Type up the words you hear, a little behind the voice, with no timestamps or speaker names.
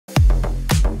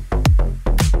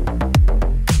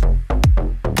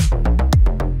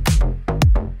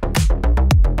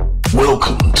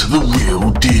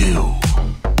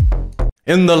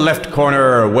In the left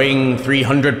corner, weighing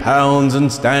 300 pounds and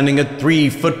standing at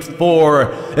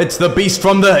 3'4", it's the beast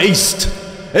from the east.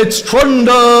 It's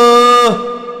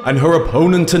Trunda! And her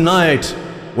opponent tonight,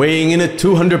 weighing in at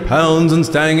 200 pounds and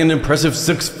standing an impressive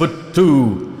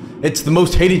 6'2". It's the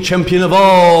most hated champion of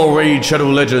all Raid Shadow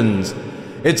Legends.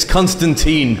 It's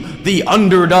Konstantin, the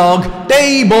underdog,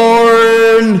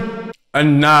 Dayborn!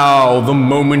 And now, the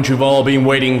moment you've all been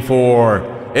waiting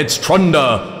for. It's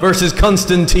Trunda versus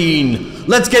Konstantin.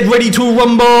 Let's get ready to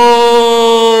rumble!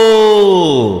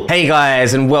 Hey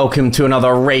guys, and welcome to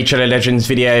another Raid Shadow Legends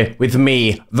video with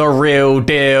me, the real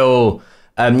deal.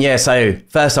 So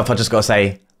first off, I just gotta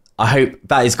say, I hope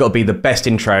that has got to be the best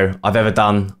intro I've ever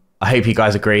done. I hope you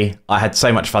guys agree. I had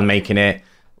so much fun making it.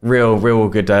 Real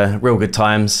good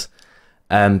times.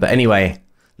 But anyway,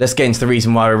 let's get into the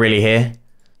reason why we're really here.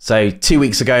 So 2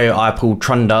 weeks ago, I pulled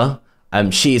Trunda.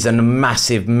 She is a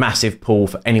massive pull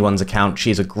for anyone's account.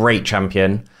 She is a great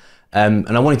champion. And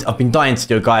I've been dying to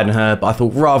do a guide on her, but I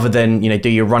thought rather than, do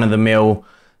your run-of-the-mill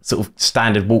sort of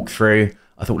standard walkthrough,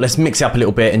 I thought let's mix it up a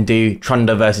little bit and do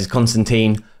Trunda versus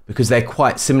Konstantin because they're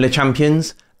quite similar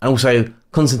champions. And also,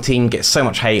 Konstantin gets so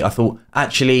much hate. I thought,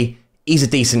 actually, he's a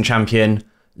decent champion.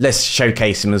 Let's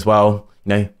showcase him as well.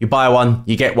 You buy one,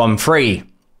 you get one free.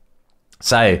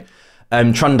 So,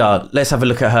 Trunda, let's have a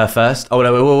look at her first. Oh,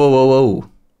 no, whoa.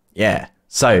 Yeah.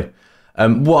 So,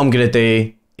 what I'm going to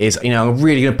do is, I'm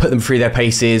really going to put them through their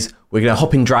paces. We're going to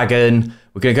hop in Dragon.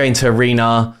 We're going to go into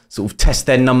Arena, sort of test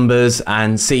their numbers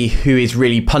and see who is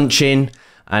really punching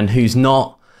and who's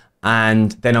not.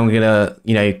 And then I'm going to,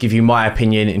 give you my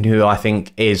opinion in who I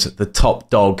think is the top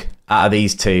dog out of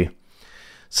these two.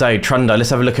 So, Trunda,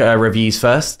 let's have a look at her reviews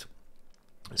first.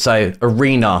 So,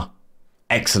 Arena,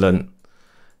 excellent.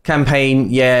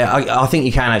 Campaign, yeah, I think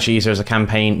you can actually use her as a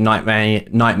campaign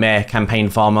nightmare campaign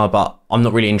farmer, but I'm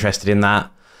not really interested in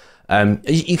that.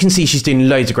 You can see she's doing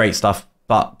loads of great stuff,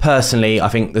 but personally, I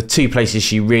think the two places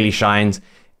she really shines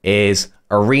is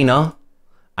Arena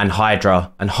and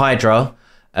Hydra. And Hydra,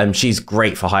 she's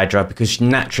great for Hydra because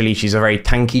naturally she's a very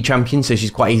tanky champion, so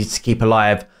she's quite easy to keep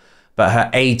alive. But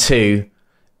her A2,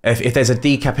 if there's a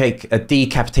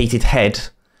decapitated head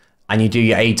and you do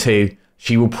your A2,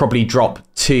 she will probably drop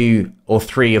 2 or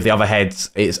 3 of the other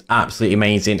heads. It's absolutely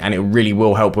amazing, and it really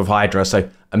will help with Hydra. So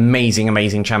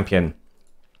amazing champion.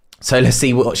 So let's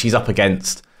see what she's up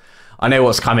against. I know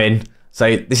what's coming.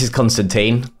 So this is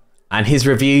Konstantin, and his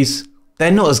reviews,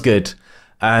 they're not as good.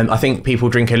 I think people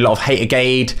drink a lot of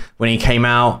Hatergade when he came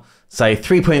out. So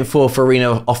 3.4 for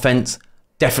Arena offense,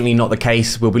 definitely not the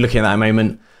case. We'll be looking at that in a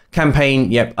moment.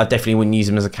 Campaign, yep, I definitely wouldn't use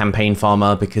him as a campaign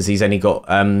farmer because he's only got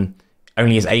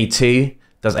only his A2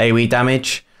 does AoE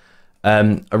damage.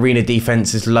 Arena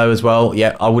defense is low as well.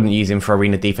 Yeah, I wouldn't use him for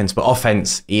arena defense, but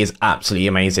offense, he is absolutely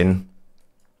amazing.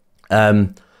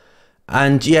 And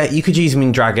yeah, you could use him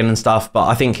in Dragon and stuff, but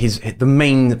I think the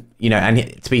main,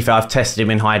 and to be fair, I've tested him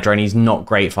in Hydra and he's not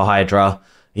great for Hydra.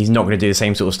 He's not going to do the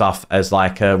same sort of stuff as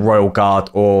like a Royal Guard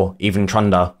or even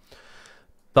Trunda.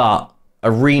 But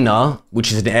Arena,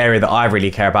 which is an area that I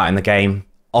really care about in the game,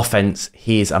 offense,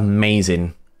 he is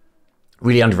amazing.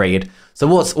 Really underrated. So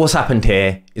what's happened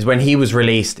here is when he was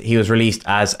released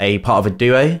as a part of a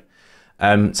duo.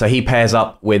 So he pairs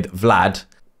up with Vlad.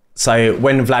 So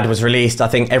when Vlad was released, I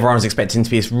think everyone was expecting to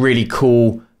be this really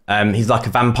cool, he's like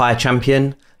a vampire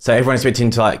champion. So everyone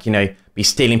expecting to be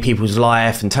stealing people's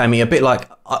life and turn me a bit like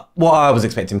what I was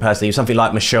expecting personally, was something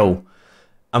like Michelle.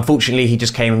 Unfortunately, he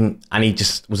just came and he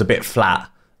just was a bit flat.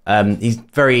 He's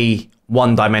very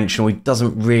one-dimensional. He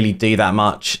doesn't really do that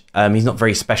much. He's not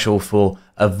very special for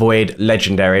a Void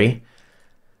Legendary.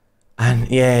 And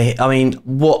yeah, I mean,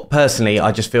 personally,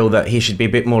 I just feel that he should be a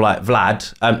bit more like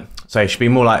Vlad. So he should be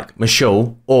more like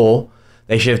Michelle, or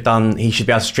he should be able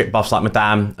to strip buffs like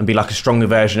Madame and be like a stronger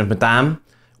version of Madame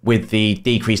with the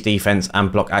decreased defense and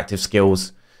block active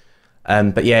skills.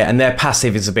 But yeah, and their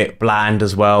passive is a bit bland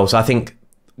as well. So I think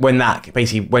when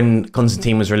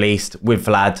Konstantin was released with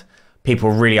Vlad, people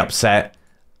were really upset,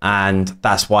 and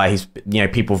that's why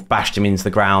people have bashed him into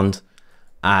the ground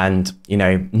and,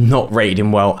 not rated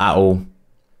him well at all.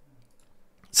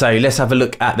 So let's have a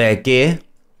look at their gear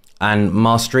and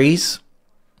masteries.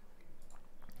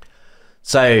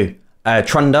 So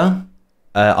Trunda,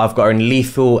 I've got her in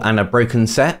lethal and a broken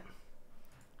set.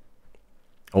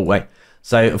 Oh wait,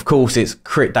 so of course it's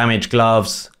crit damage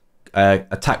gloves,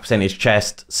 attack percentage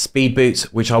chest, speed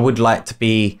boots, which I would like to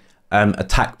be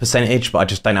attack percentage, but I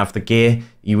just don't have the gear.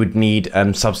 You would need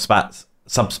substats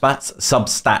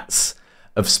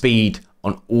of speed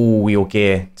on all your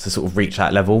gear to sort of reach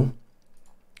that level.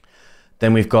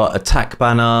 Then we've got attack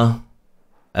banner,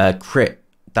 crit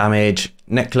damage,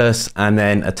 necklace, and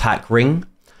then attack ring.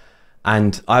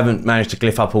 And I haven't managed to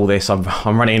glyph up all this. I'm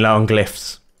running low on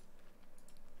glyphs.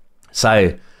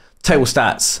 So total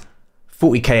stats,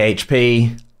 40k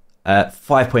HP,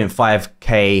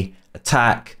 5.5k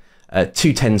attack,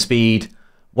 210 speed,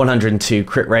 102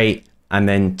 crit rate, and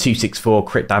then 264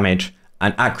 crit damage.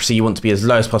 And accuracy you want to be as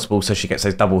low as possible so she gets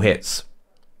those double hits.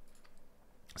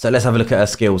 So let's have a look at her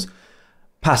skills.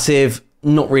 Passive,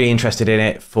 not really interested in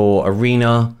it for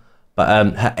arena, but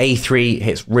her A3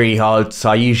 hits really hard, so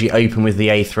I usually open with the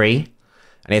A3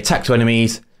 and it attacks to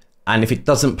enemies, and if it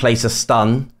doesn't place a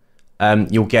stun,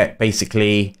 you'll get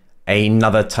basically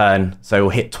another turn, so it'll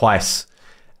hit twice.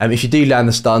 If you do land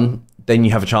the stun, then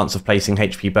you have a chance of placing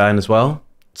HP burn as well.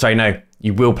 Sorry, no,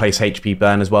 you will place HP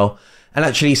burn as well. And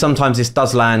actually sometimes this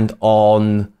does land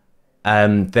on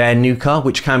their nuker,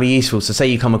 which can be useful. So say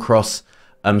you come across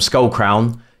Skull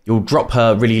Crown, you'll drop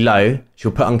her really low,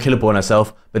 she'll put unkillable on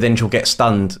herself, but then she'll get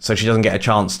stunned, so she doesn't get a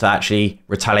chance to actually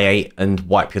retaliate and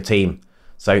wipe your team.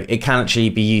 So it can actually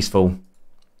be useful.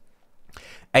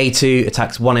 A2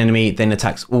 attacks one enemy, then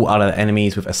attacks all other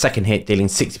enemies with a second hit, dealing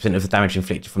 60% of the damage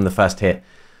inflicted from the first hit.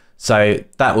 So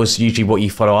that was usually what you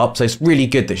follow up. So it's really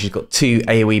good that she's got two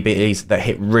AoE abilities that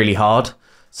hit really hard.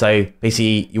 So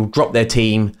basically you'll drop their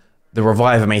team, the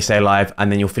reviver may stay alive,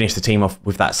 and then you'll finish the team off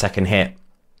with that second hit.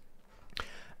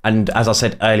 And as I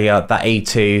said earlier, that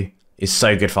A2 is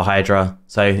so good for Hydra.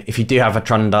 So if you do have a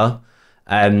Trunda,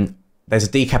 there's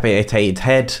a decapitated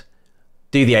head,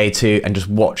 do the A2 and just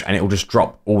watch, and it will just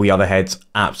drop all the other heads.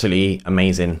 Absolutely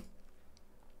amazing.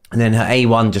 And then her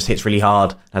A1 just hits really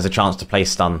hard, has a chance to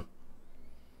place stun.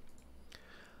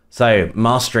 So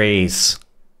masteries,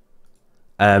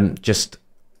 just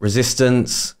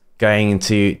resistance, going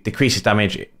to decreases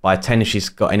damage by 10 if she's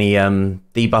got any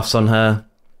debuffs on her.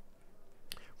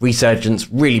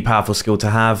 Resurgence, really powerful skill to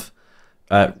have.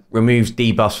 Removes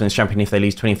debuffs from the champion if they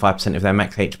lose 25% of their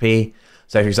max HP.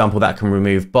 So for example, that can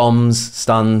remove bombs,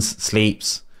 stuns,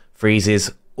 sleeps,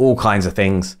 freezes, all kinds of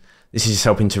things. This is just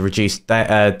helping to reduce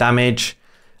damage.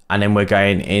 And then we're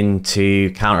going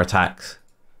into counterattacks.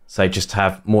 So just to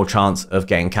have more chance of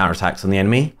getting counterattacks on the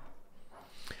enemy.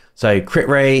 So crit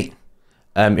rate,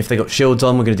 if they got shields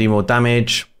on, we're going to do more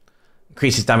damage.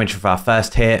 Increases damage for our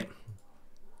first hit.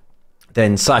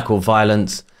 Then cycle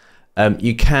violence.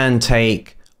 You can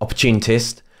take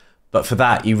opportunist, but for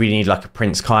that you really need like a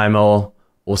Prince Kymor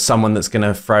or someone that's going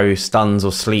to throw stuns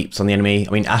or sleeps on the enemy.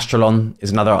 I mean, Astrolon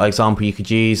is another example you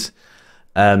could use.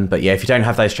 But yeah, if you don't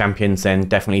have those champions, then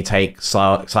definitely take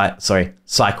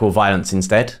cycle violence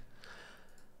instead.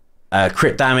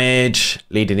 Crit damage,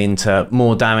 leading into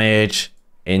more damage,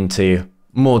 then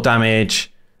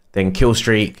kill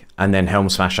streak, and then Helm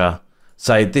Smasher.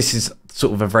 So this is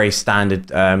sort of a very standard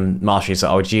masteries that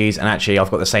I would use, and actually I've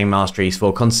got the same masteries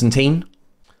for Konstantin.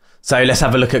 So let's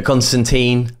have a look at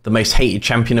Konstantin, the most hated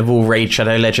champion of all Raid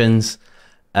Shadow Legends.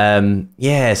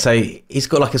 Yeah, so he's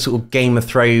got like a sort of Game of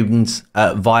Thrones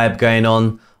vibe going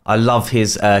on. I love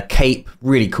his cape,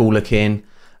 really cool looking,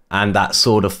 and that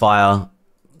sword of fire.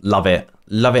 Love it,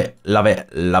 love it, love it,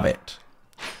 love it.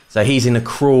 So he's in a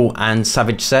Cruel and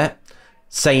Savage set.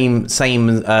 Same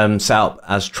setup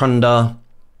as Trunda.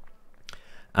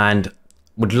 And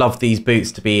would love these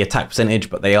boots to be attack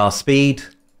percentage, but they are speed.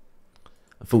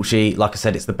 Unfortunately, like I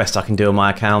said, it's the best I can do on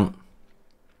my account.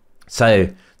 So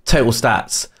total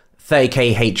stats,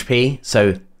 30k HP,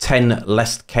 so 10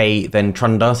 less K than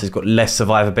Trunda, so he's got less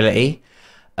survivability.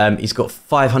 He's got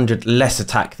 500 less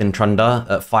attack than Trunda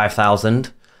at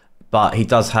 5,000, but he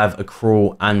does have a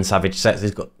Cruel and Savage set, so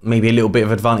he's got maybe a little bit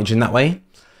of advantage in that way.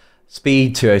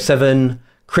 Speed 207,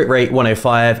 crit rate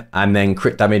 105, and then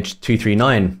crit damage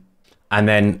 239. And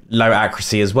then low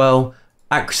accuracy as well.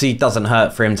 Accuracy doesn't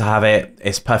hurt for him to have it,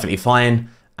 it's perfectly fine.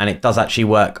 And it does actually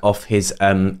work off his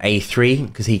A3,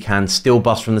 because he can still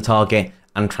bust from the target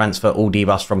and transfer all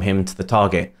debuffs from him to the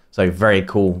target. So very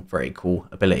cool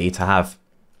ability to have.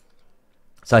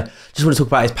 So just want to talk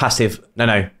about his passive.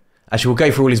 Actually we'll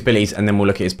go through all his abilities and then we'll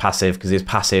look at his passive, because his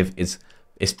passive is,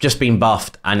 it's just been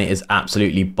buffed and it is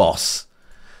absolutely boss.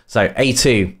 So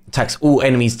A2 attacks all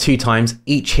enemies 2 times.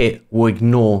 Each hit will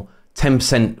ignore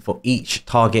 10% for each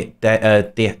target.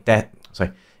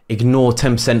 Ignore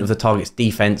 10% of the target's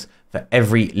defense for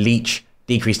every leech,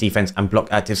 decrease defense, and block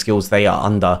active skills they are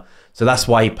under. So that's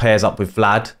why he pairs up with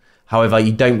Vlad. However,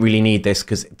 you don't really need this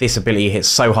because this ability hits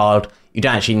so hard. You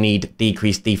don't actually need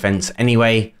decreased defense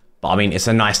anyway. But I mean, it's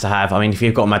a nice to have. I mean, if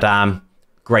you've got Madame,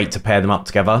 great to pair them up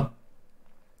together.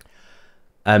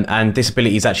 And this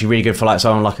ability is actually really good for like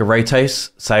someone like a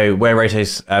Rotos. So where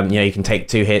Rotos, you can take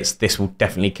 2 hits, this will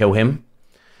definitely kill him.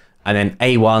 And then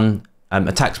A1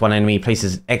 attacks one enemy,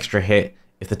 places an extra hit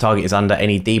if the target is under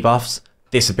any debuffs.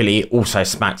 This ability also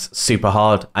smacks super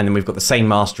hard. And then we've got the same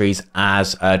masteries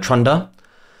as Trunda.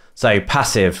 So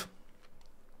passive.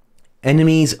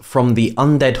 Enemies from the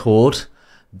Undead Horde,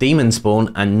 Demon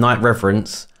Spawn, and Night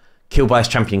Reverence killed by his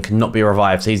champion cannot be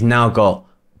revived. So he's now got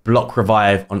block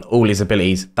revive on all his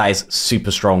abilities. That is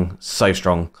super strong, so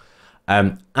strong.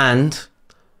 And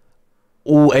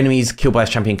all enemies killed by his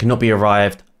champion cannot be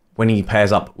revived when he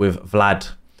pairs up with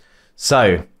Vlad.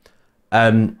 So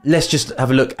let's just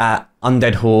have a look at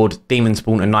Undead Horde, Demon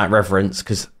Spawn, and Night Reverence,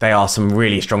 because they are some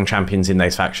really strong champions in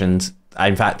those factions.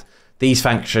 In fact, these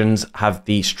factions have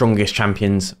the strongest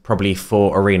champions probably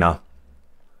for Arena.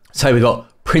 So we've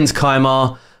got Prince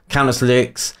Kaimar, Countess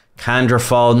Lix,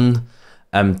 Candrathon,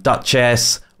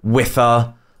 Duchess,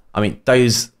 Wither. I mean,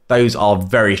 those are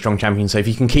very strong champions. So if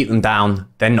you can keep them down,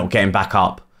 they're not getting back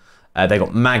up. They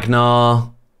got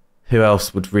Magnar. Who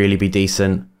else would really be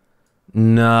decent?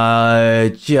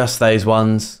 No, just those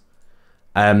ones.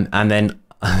 And then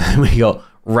we got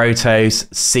Rotos,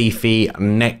 Sifi,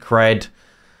 Necred,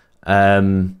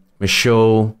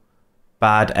 Mishul,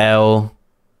 Bad L.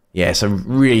 Yeah, some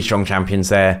really strong champions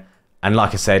there. And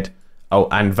like I said, oh,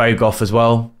 and Vogoth as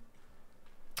well.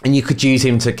 And you could use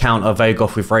him to counter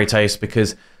Vogoth with Rotos,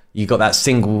 because you got that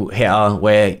single hitter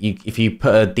where if you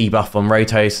put a debuff on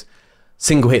Rotos,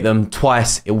 single hit them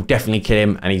twice, it will definitely kill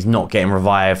him, and he's not getting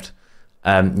revived.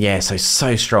 Yeah,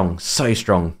 so strong, so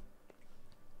strong.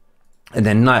 And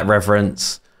then Night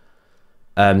Reverence.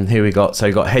 Who we got? So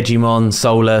we got Hegemon,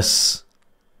 Solus,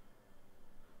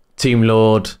 Tomb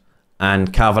Lord,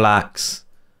 and Calvalax,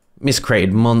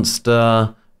 Miscreated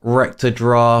Monster, Rector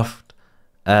Draft,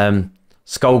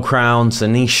 Skullcrown,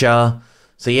 Sanisha.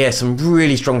 So yeah, some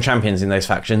really strong champions in those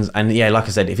factions. And yeah, like I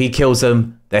said, if he kills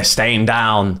them, they're staying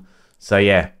down. So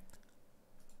yeah,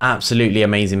 absolutely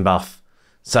amazing buff.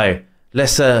 So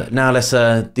let's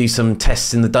do some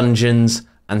tests in the dungeons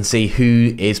and see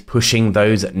who is pushing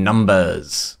those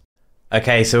numbers.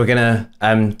 Okay, so we're gonna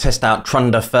test out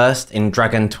Trunda first in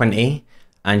Dragon 20.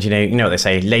 And you know what they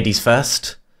say, ladies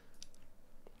first.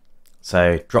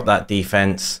 So drop that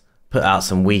defense, put out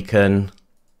some weaken.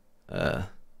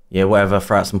 Yeah, whatever,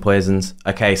 throw out some poisons.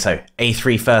 Okay, so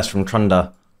A3 first from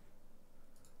Trunda.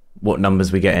 What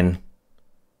numbers we getting?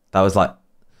 That was like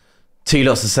 2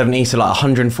 lots of 70, so like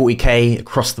 140k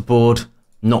across the board.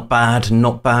 Not bad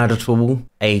at all.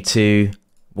 A2,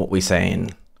 what we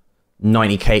saying?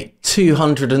 90k,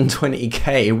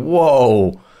 220k.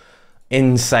 Whoa,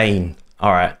 insane.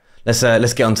 All right,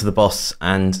 let's get onto the boss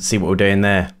and see what we're doing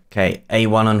there. Okay,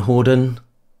 A1 on Horden.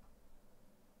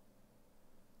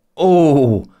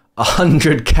 Oh,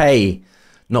 100k.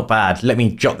 Not bad. Let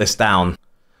me jot this down.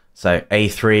 So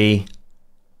A3.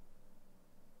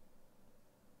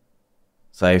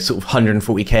 So sort of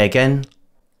 140k again.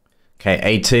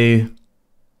 Okay, A2.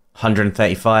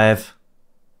 135.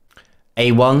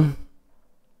 A1.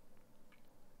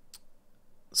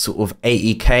 Sort of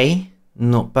 80k.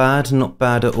 Not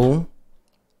bad at all.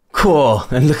 Cool.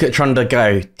 And look at Trunda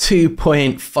go.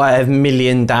 2.5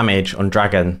 million damage on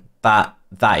Dragon. That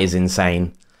is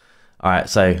insane. Alright,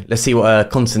 so let's see what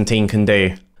Konstantin can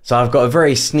do. So I've got a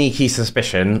very sneaky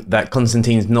suspicion that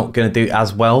Konstantin's not going to do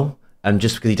as well,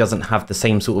 just because he doesn't have the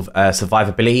same sort of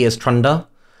survivability as Trunda.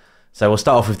 So we'll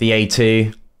start off with the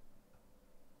A2.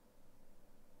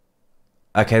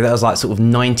 Okay, that was like sort of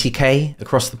 90k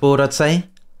across the board, I'd say.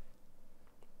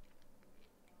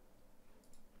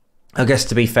 I guess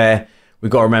to be fair, we've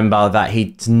got to remember that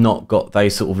he's not got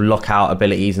those sort of lockout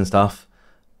abilities and stuff.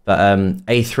 But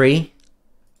A3.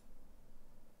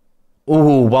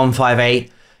 Ooh,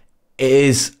 158. It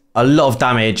is a lot of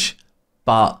damage,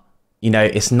 but, you know,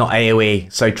 it's not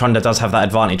AoE. So Trunda does have that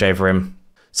advantage over him.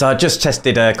 So I just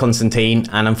tested Konstantin,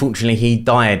 and unfortunately he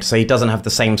died. So he doesn't have the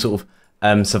same sort of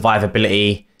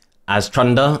survivability as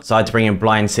Trunda. So I had to bring in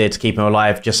Blind Seer to keep him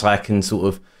alive, just so I can sort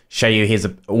of show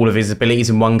you all of his abilities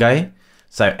in one go.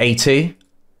 So A2,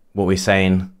 what we're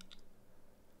saying,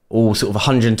 all sort of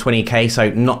 120k,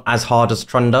 so not as hard as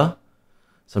Trunda.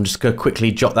 So I'm just going to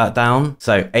quickly jot that down.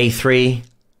 So A3,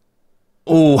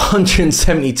 oh,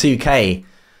 172k.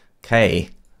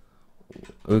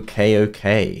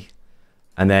 Okay.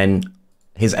 And then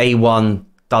his A1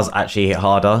 does actually hit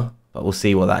harder, but we'll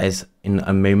see what that is in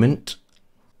a moment.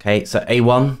 Okay, so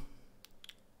A1.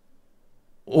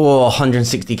 Oh,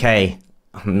 160k.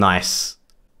 Nice.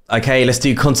 Okay, let's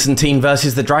do Konstantin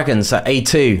versus the Dragon. So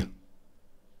A2.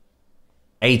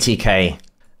 80k.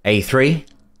 A3.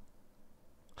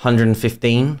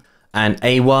 115. And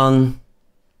A1.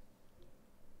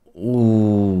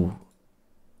 Ooh.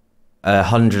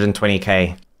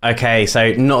 120k. Okay,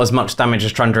 so not as much damage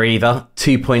as Trunda either.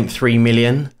 2.3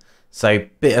 million. So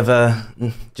bit of a,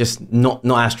 just not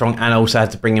as strong, and also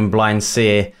had to bring in Blind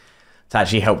Seer to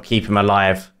actually help keep him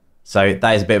alive. So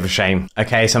that is a bit of a shame.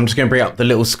 Okay, so I'm just going to bring up the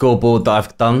little scoreboard that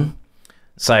I've done.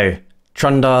 So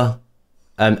Trunda,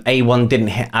 A1 didn't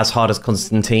hit as hard as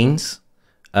Konstantin's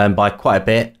by quite a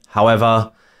bit.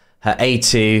 However, her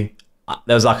A2,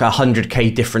 there was like a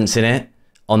 100k difference in it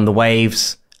on the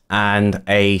waves, and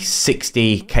a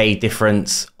 60k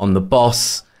difference on the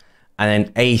boss. And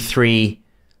then A3,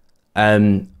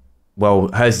 well,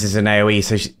 hers is an AoE,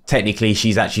 so technically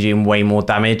she's actually doing way more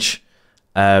damage.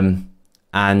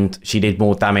 And she did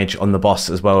more damage on the boss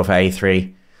as well with her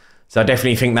A3. So I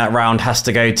definitely think that round has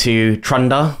to go to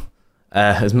Trunda.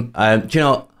 Do you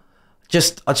know, I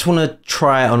just want to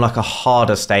try it on like a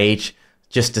harder stage,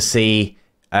 just to see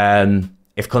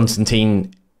if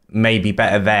Konstantin may be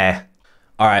better there.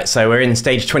 All right, so we're in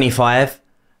stage 25.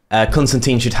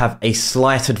 Konstantin should have a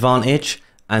slight advantage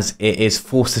as it is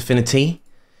force affinity.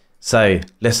 So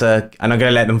let's, and I'm going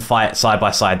to let them fight side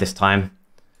by side this time.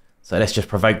 So let's just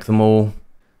provoke them all.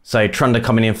 So Trunda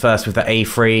coming in first with the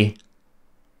A3.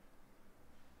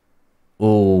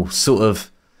 Oh, sort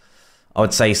of, I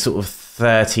would say sort of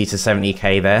 30 to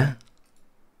 70k there.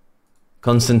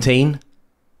 Konstantin.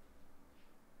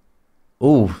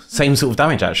 Oh, same sort of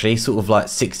damage actually, sort of like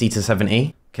 60 to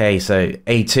 70. Okay, so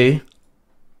A2.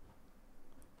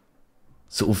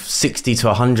 Sort of 60 to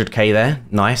 100k there,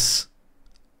 nice.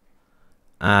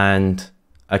 And,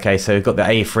 okay, so we've got the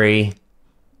A3,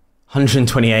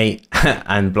 128,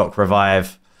 and block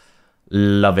revive.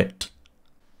 Love it.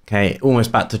 Okay,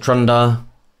 almost back to Trunda.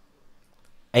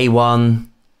 A1.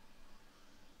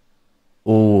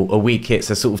 Oh, a weak hit,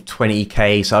 so sort of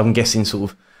 20k. So I'm guessing sort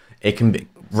of it can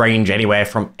range anywhere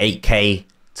from 8k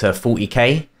to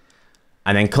 40k.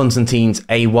 And then Konstantin's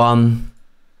A1.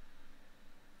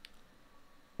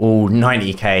 Oh,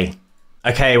 90k.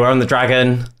 Okay, we're on the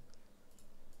dragon.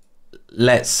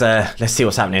 Let's see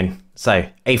what's happening. So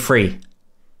A3.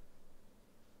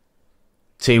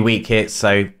 2 weak hits,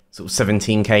 so sort of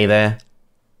 17k there.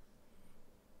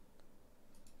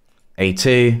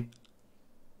 A2.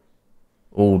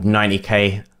 Oh,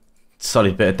 90k.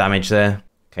 Solid bit of damage there.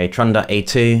 Okay, Trunda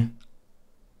A2.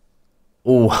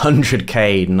 Oh,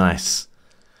 100k. Nice.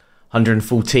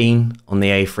 114 on the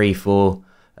A3 for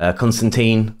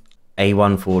Konstantin.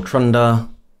 A1 for Trunda.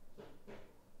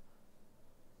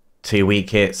 2 weak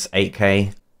hits,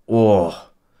 8k. Oh,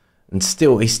 and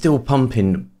still, he's still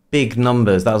pumping big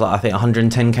numbers. That was like, I think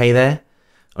 110k there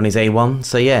on his A1.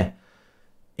 So yeah,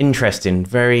 interesting,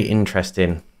 very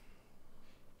interesting.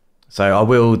 So I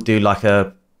will do like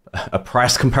a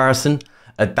price comparison,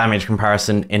 a damage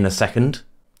comparison in a second.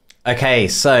 Okay,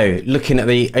 so looking at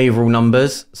the overall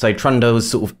numbers, so Trunda was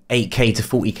sort of 8k to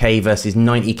 40k versus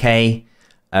 90k,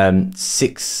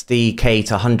 60k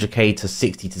to 100k to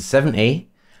 60 to 70,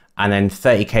 and then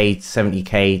 30k to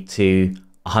 70k to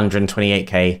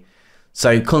 128k.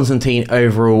 So Konstantin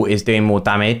overall is doing more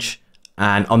damage,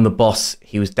 and on the boss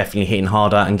he was definitely hitting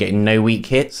harder and getting no weak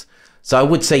hits. So I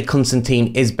would say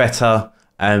Konstantin is better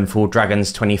for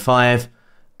Dragons 25.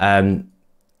 To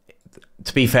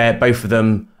be fair, both of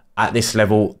them at this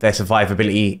level, their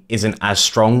survivability isn't as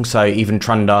strong, so even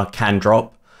Trunda can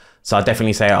drop. So I'd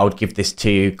definitely say I would give this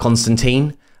to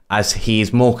Konstantin, as he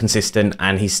is more consistent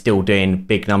and he's still doing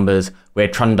big numbers, where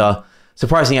Trunda,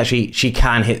 surprisingly actually, she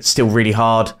can hit still really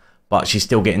hard, but she's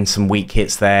still getting some weak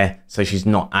hits there, so she's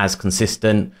not as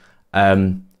consistent.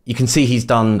 You can see he's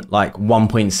done like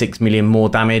 1.6 million more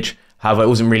damage. However, it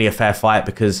wasn't really a fair fight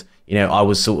because, you know, I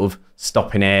was sort of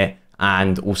stopping it,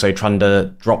 and also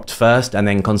Trunda dropped first and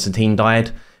then Konstantin died.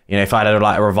 You know, if I had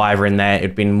like a reviver in there,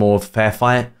 it'd been more of a fair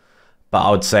fight. But I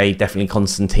would say definitely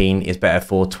Konstantin is better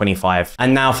for 25.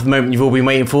 And now for the moment you've all been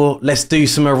waiting for, let's do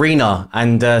some arena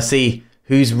and see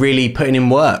who's really putting in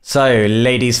work. So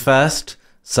ladies first.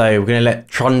 So we're going to let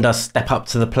Trunda step up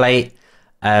to the plate.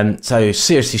 So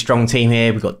seriously strong team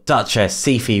here. We've got Duchess,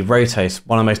 Sifi, Rotos,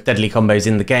 one of the most deadly combos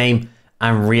in the game,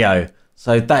 and Rio.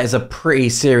 So that is a pretty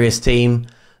serious team.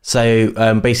 So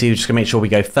basically we're just going to make sure we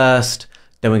go first.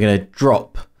 Then we're going to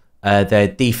drop their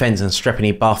defense and strip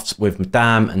any buffs with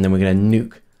Madame, and then we're going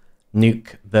to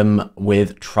nuke them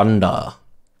with Trunda.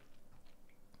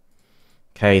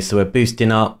 Okay, so we're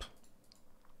boosting up.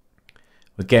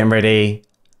 We're getting ready.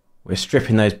 We're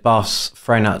stripping those buffs,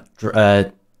 throwing out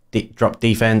drop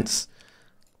defense.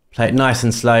 Play it nice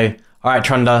and slow. All right,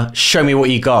 Trunda, show me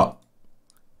what you got.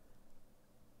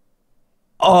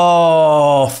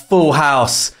 Oh, full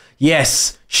house.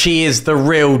 Yes, she is the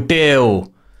real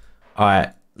deal. All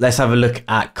right, let's have a look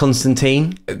at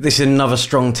Konstantin. This is another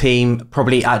strong team,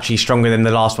 probably actually stronger than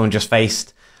the last one we just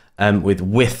faced, with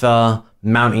Wither,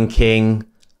 Mountain King,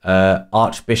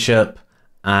 Archbishop,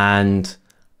 and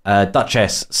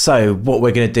Duchess. So what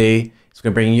we're going to do is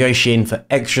we're going to bring Yoshi in for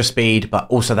extra speed, but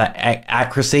also that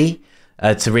accuracy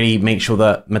to really make sure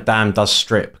that Madame does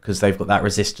strip, because they've got that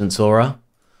resistance aura.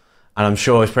 And I'm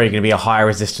sure it's probably going to be a higher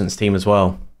resistance team as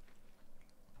well.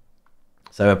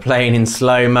 So we're playing in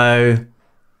slow-mo,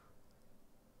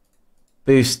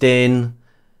 boosting,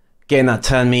 getting that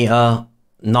turn meter.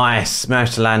 Nice,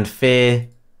 managed to land fear.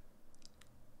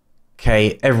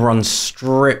 Okay, everyone's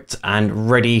stripped and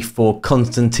ready for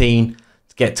Konstantin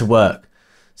to get to work.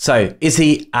 So, is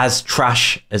he as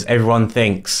trash as everyone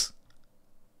thinks?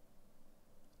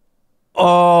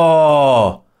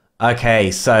 Oh,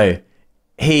 okay. So,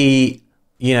 he,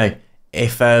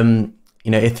 if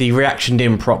the reaction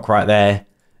didn't proc right there,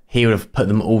 he would have put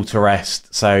them all to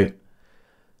rest. So,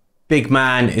 big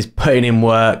man is putting in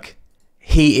work.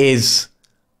 He is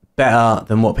better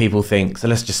than what people think. So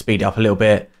let's just speed it up a little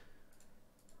bit.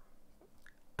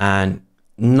 And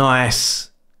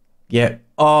nice. Yep.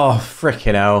 Oh,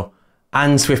 freaking hell.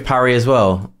 And swift parry as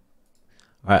well.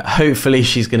 All right. Hopefully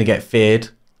she's going to get feared.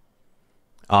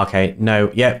 Okay. No.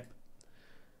 Yep.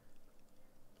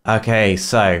 Okay.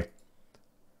 So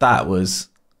that was,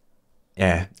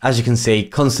 yeah. As you can see,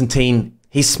 Konstantin,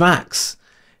 he smacks.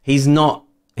 He's not,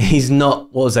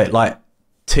 what was it? Like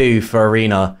 2 for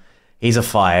arena. He's a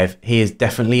 5. He is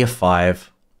definitely a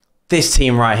 5. This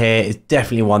team right here is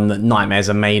definitely one that nightmares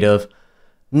are made of.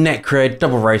 Necro,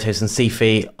 double Rotos and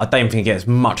Sifi. I don't think it gets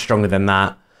much stronger than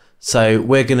that. So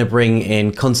we're going to bring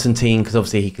in Konstantin, because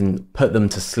obviously he can put them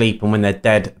to sleep, and when they're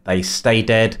dead, they stay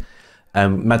dead.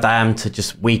 Madame to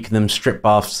just weaken them, strip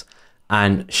buffs,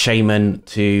 and Shaman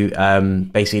to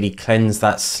basically cleanse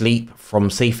that sleep from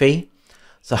Sifi.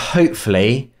 So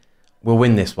hopefully we'll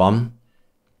win this one.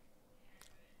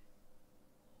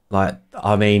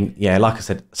 I mean, yeah, like I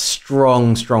said,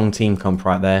 strong team comp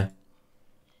right there.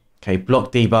 Okay,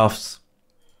 block debuffs.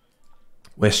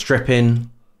 We're stripping.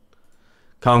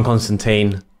 Come on,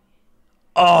 Konstantin.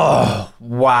 Oh,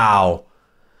 wow.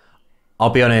 I'll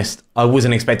be honest, I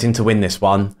wasn't expecting to win this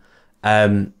one.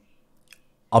 I'll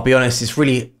be honest, it's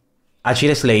really... Actually,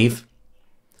 let's leave.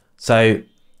 So,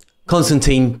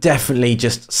 Konstantin definitely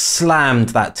just slammed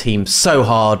that team so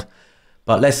hard.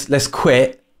 But let's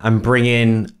quit and bring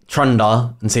in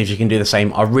Trunda and see if she can do the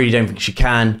same. I really don't think she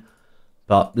can,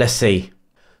 but let's see.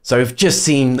 So we've just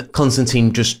seen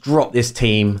Konstantin just drop this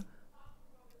team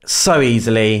so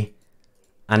easily,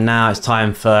 and now it's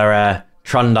time for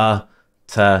Trunda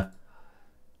to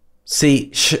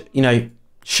see,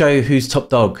 show who's top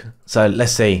dog. So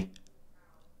let's see.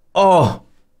 Oh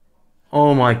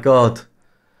my god!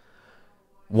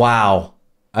 Wow.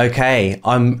 Okay,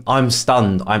 I'm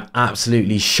stunned. I'm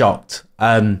absolutely shocked.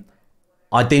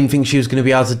 I didn't think she was going to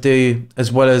be able to do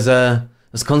as well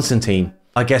as Konstantin.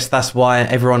 I guess that's why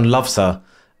everyone loves her.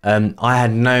 I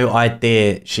had no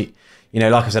idea she,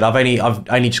 like I said, I've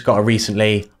only just got her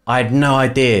recently. I had no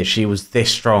idea she was this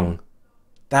strong.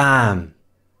 Damn.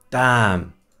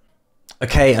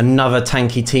 Okay, another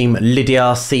tanky team: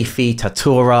 Lydia, Sifi,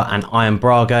 Tatura, and Iron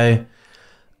Brago.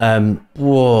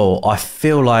 Whoa, I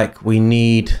feel like we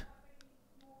need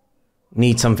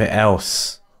something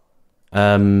else.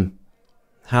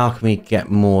 How can we get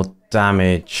more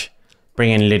damage?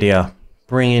 Bring in Lydia.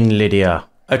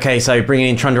 Okay, so bringing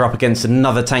in Trunda up against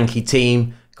another tanky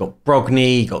team. Got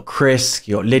Brogni, got Chris,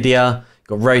 you got Lydia,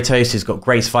 got Rotos, who's got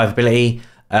great survivability.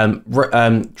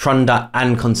 Trunda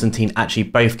and Konstantin actually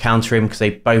both counter him because they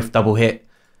both double hit.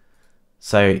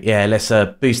 So yeah, let's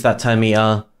boost that turn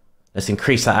meter. Let's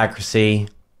increase that accuracy.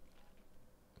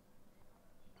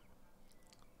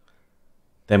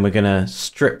 Then we're gonna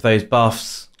strip those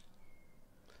buffs.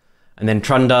 And then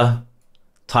Trunda,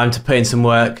 time to put in some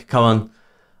work. Come on.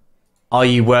 Are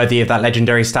you worthy of that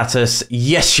legendary status?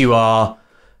 Yes, you are.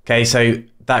 Okay, so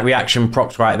that reaction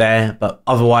procs right there, but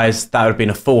otherwise that would have been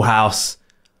a full house.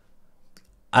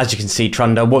 As you can see,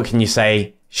 Trunda, what can you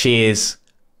say? She is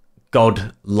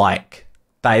god-like.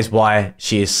 That is why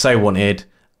she is so wanted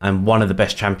and one of the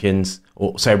best champions,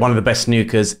 or sorry, one of the best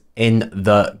snookers in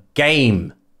the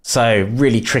game. So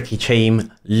really tricky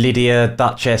team: Lydia,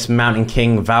 Duchess, Mountain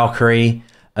King, Valkyrie.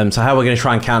 So how we're going to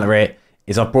try and counter it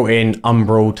is I've brought in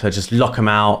Umbral to just lock him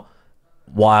out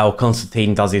while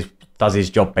Konstantin does his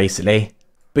job basically.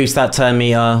 Boost that turn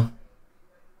meter.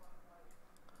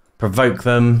 Provoke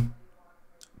them.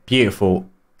 Beautiful.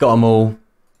 Got them all.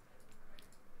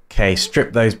 Okay,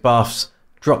 strip those buffs.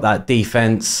 Drop that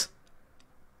defense.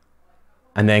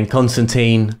 And then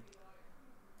Konstantin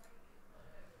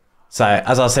So,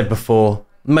 as I said before,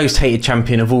 most hated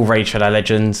champion of all Raid Shadow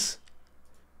Legends.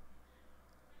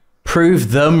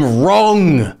 Prove them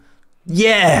wrong!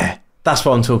 Yeah! That's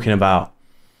what I'm talking about.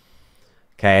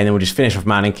 Okay, and then we'll just finish off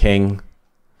Man and King.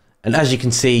 And as you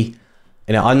can see,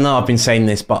 you know, I know I've been saying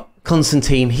this, but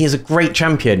Konstantin, he is a great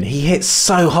champion. He hits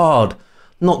so hard.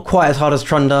 Not quite as hard as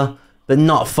Trunda, but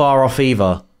not far off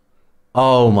either.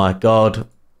 Oh my god.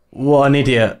 What an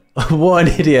idiot. What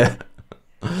an idiot.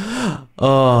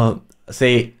 Oh,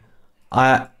 see, you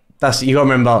gotta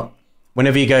remember,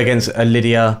 whenever you go against a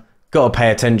Lydia, gotta pay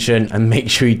attention and make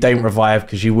sure you don't revive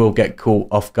because you will get caught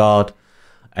off guard.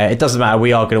 It doesn't matter,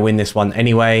 we are gonna win this one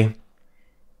anyway.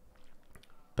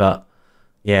 But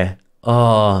yeah,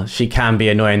 oh, she can be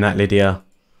annoying, that Lydia.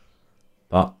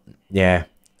 But yeah,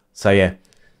 so yeah,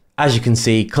 as you can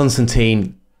see,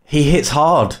 Konstantin, he hits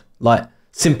hard. Like,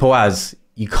 simple as,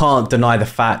 you can't deny the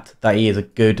fact that he is a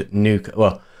good nuker.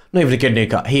 Well, not even a good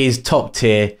nuker. He is top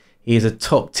tier. He is a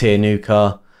top tier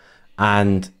nuker,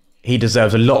 and he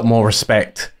deserves a lot more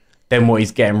respect than what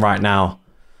he's getting right now.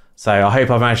 So I hope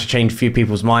I've managed to change a few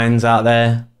people's minds out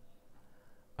there.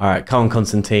 All right, come on,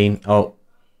 Konstantin. Oh,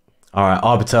 all right,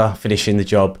 Arbiter finishing the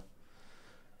job.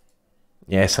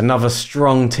 Yes, another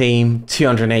strong team,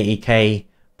 280k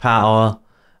power,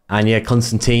 and yeah,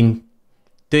 Konstantin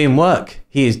doing work.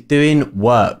 He is doing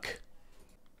work.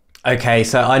 Okay,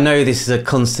 so I know this is a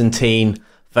Konstantin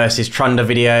versus Trunda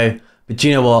video, but do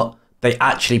you know what? They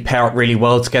actually pair up really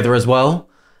well together as well.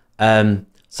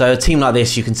 So a team like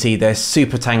this, you can see they're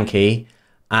super tanky,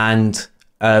 and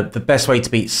the best way to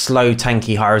beat slow,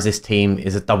 tanky, high resist team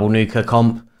is a double nuker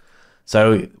comp.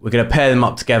 So we're going to pair them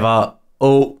up together.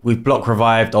 Oh, we've block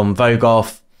revived on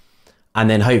Vogoth, and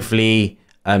then hopefully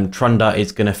Trunda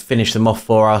is going to finish them off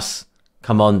for us.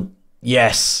 Come on.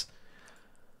 Yes.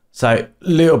 So a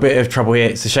little bit of trouble here.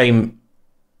 It's a shame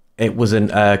it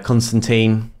wasn't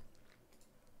Konstantin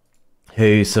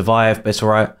who survived, but it's all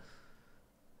right.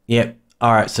 Yep.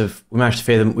 All right. So we managed to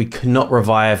fear them. We could not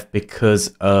revive because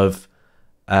of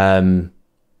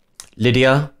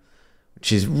Lydia,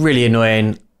 which is really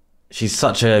annoying. She's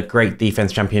such a great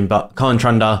defense champion, but come on,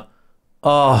 Trunda.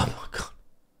 Oh my god.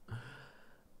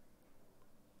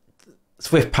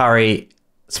 Swift parry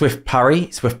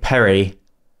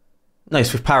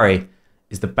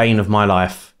is the bane of my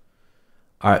life.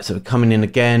 All right, so we're coming in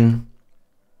again,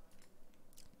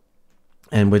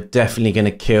 and we're definitely going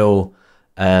to kill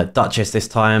Duchess this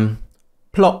time.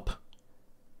 Plop.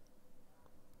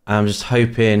 I'm just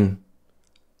hoping.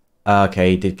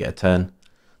 Okay, he did get a turn.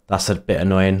 That's a bit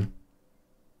annoying.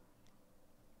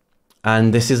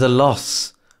 And this is a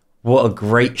loss. What a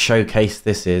great showcase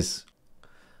this is.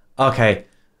 Okay.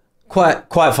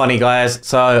 Quite funny, guys.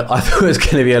 So I thought it was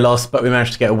going to be a loss, but we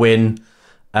managed to get a win.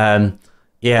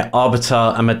 Yeah, Arbiter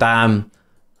and Madame,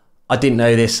 I didn't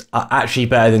know this, are actually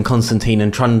better than Konstantin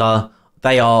and Trunda.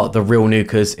 They are the real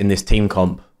nukers in this team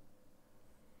comp.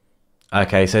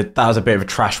 Okay, so that was a bit of a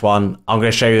trash one. I'm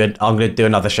going to show you. I'm going to do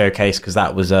another showcase because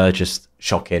that was just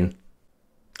shocking.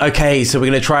 Okay, so we're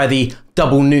going to try the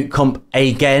double nuke comp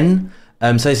again.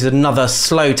 So this is another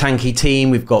slow tanky team.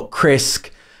 We've got Krisk,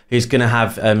 who's going to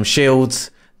have shields.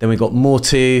 Then we've got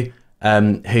Mortu,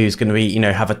 who's going to be, you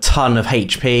know, have a ton of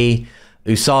HP.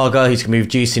 Usaga, who's going to be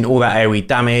reducing all that AoE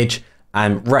damage.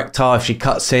 And Rektar, if she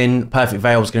cuts in, Perfect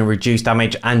Veil is going to reduce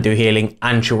damage and do healing,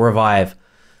 and she'll revive.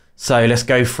 So let's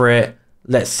go for it.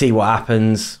 Let's see what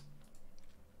happens.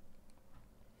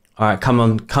 All right, come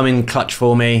on, come in clutch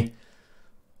for me.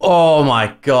 Oh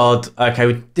my god. Okay,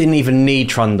 we didn't even need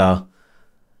Trunda.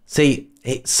 See,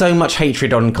 it's so much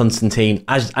hatred on Konstantin.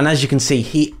 And as you can see,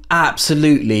 he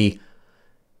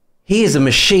is a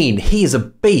machine. He is a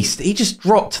beast. He just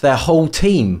dropped their whole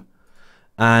team.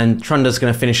 And Trunda's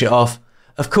going to finish it off.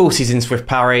 Of course, he's in Swift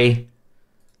Parry.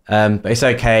 But it's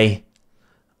okay.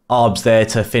 Arb's there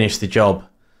to finish the job.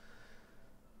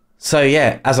 So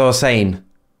yeah, as I was saying,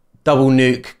 double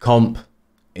nuke comp.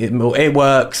 It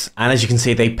works. And as you can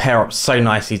see, they pair up so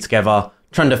nicely together.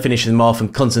 Trunda finishes them off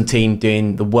and Konstantin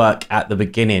doing the work at the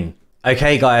beginning.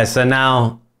 Okay, guys. So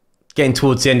now getting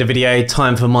towards the end of the video,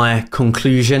 time for my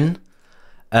conclusion.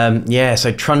 Yeah,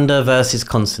 so Trunda versus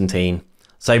Konstantin.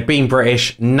 So being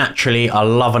British, naturally, I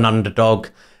love an underdog.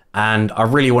 And I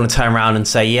really want to turn around and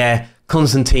say, yeah,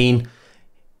 Konstantin,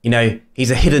 you know,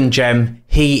 he's a hidden gem.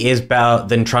 He is better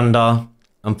than Trunda.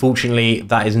 Unfortunately,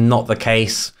 that is not the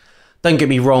case. Don't get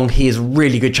me wrong. He is a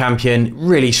really good champion,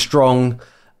 really strong.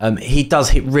 He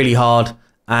does hit really hard.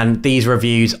 And these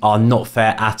reviews are not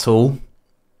fair at all.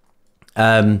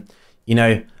 You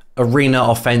know, arena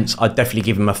offense, I'd definitely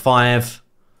give him a 5.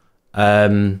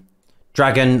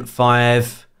 Dragon,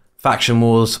 5. Faction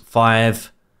Wars,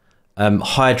 5.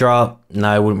 Hydra, no,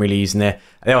 I wouldn't really use in there.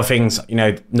 The other things, you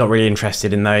know, not really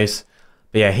interested in those.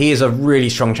 But yeah, he is a really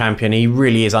strong champion. He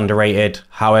really is underrated.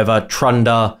 However,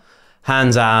 Trunda,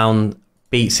 hands down,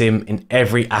 beats him in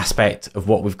every aspect of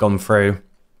what we've gone through.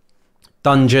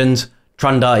 Dungeons,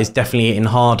 Trunda is definitely hitting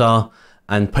harder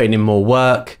and putting in more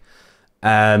work.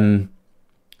 Hydra,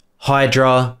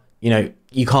 you know,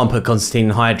 you can't put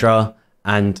Konstantin in Hydra,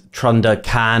 and Trunda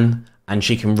can, and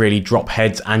she can really drop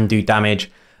heads and do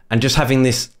damage. And just having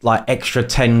this like extra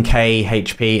 10k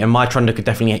HP, and my Trunda could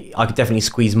definitely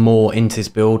squeeze more into this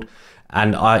build.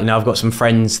 And I've got some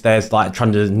friends. There's like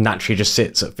Trunda naturally just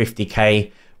sits at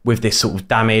 50k with this sort of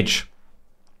damage,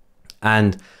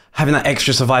 and having that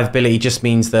extra survivability just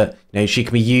means that, you know, she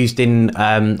can be used in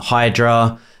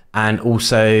Hydra and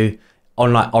also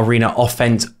on like arena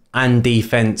offense and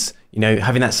defense. You know,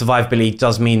 having that survivability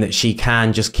does mean that she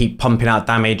can just keep pumping out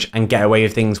damage and get away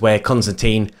with things where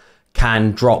Konstantin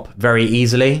can drop very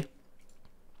easily.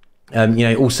 You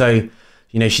know, also,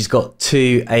 you know, she's got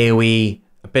 2 AoE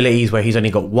abilities where he's only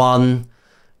got 1.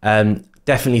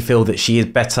 Definitely feel that she is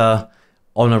better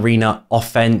on arena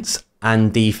offense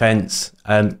and defense.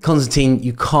 Konstantin,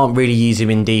 you can't really use him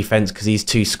in defense because he's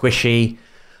too squishy.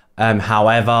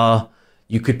 However,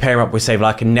 you could pair him up with, say,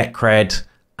 like a Necred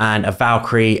and a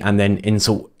Valkyrie, and then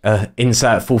insert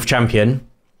 4th champion.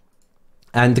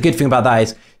 And the good thing about that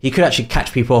is he could actually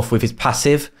catch people off with his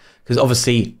passive, because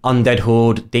obviously Undead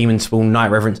Horde, Demon Spawn,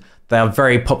 Night Reverence, they are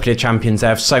very popular champions. They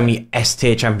have so many S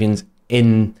tier champions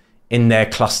in their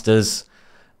clusters.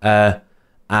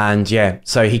 And yeah,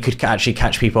 so he could actually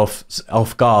catch people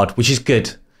off guard, which is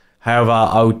good. However,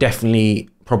 I would definitely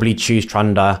probably choose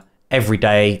Trunda every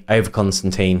day over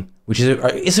Konstantin, which is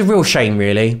it's a real shame,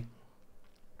 really.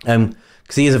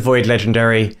 Because he is a Void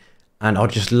Legendary, and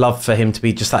I'd just love for him to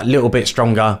be just that little bit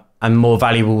stronger and more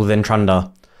valuable than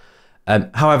Trunda.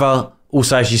 However,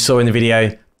 also, as you saw in the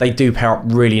video, they do pair up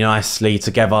really nicely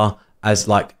together as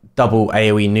like double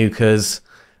AoE nukers.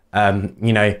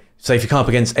 You know, so if you come up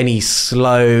against any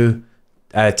slow,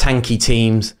 tanky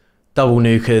teams, double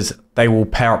nukers, they will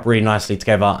pair up really nicely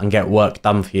together and get work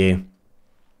done for you.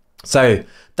 So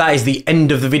that is the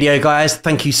end of the video, guys.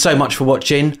 Thank you so much for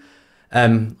watching.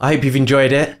 I hope you've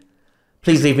enjoyed it.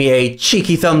 Please leave me a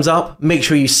cheeky thumbs up. Make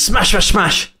sure you smash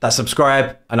that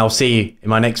subscribe, and I'll see you in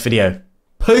my next video.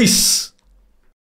 Peace!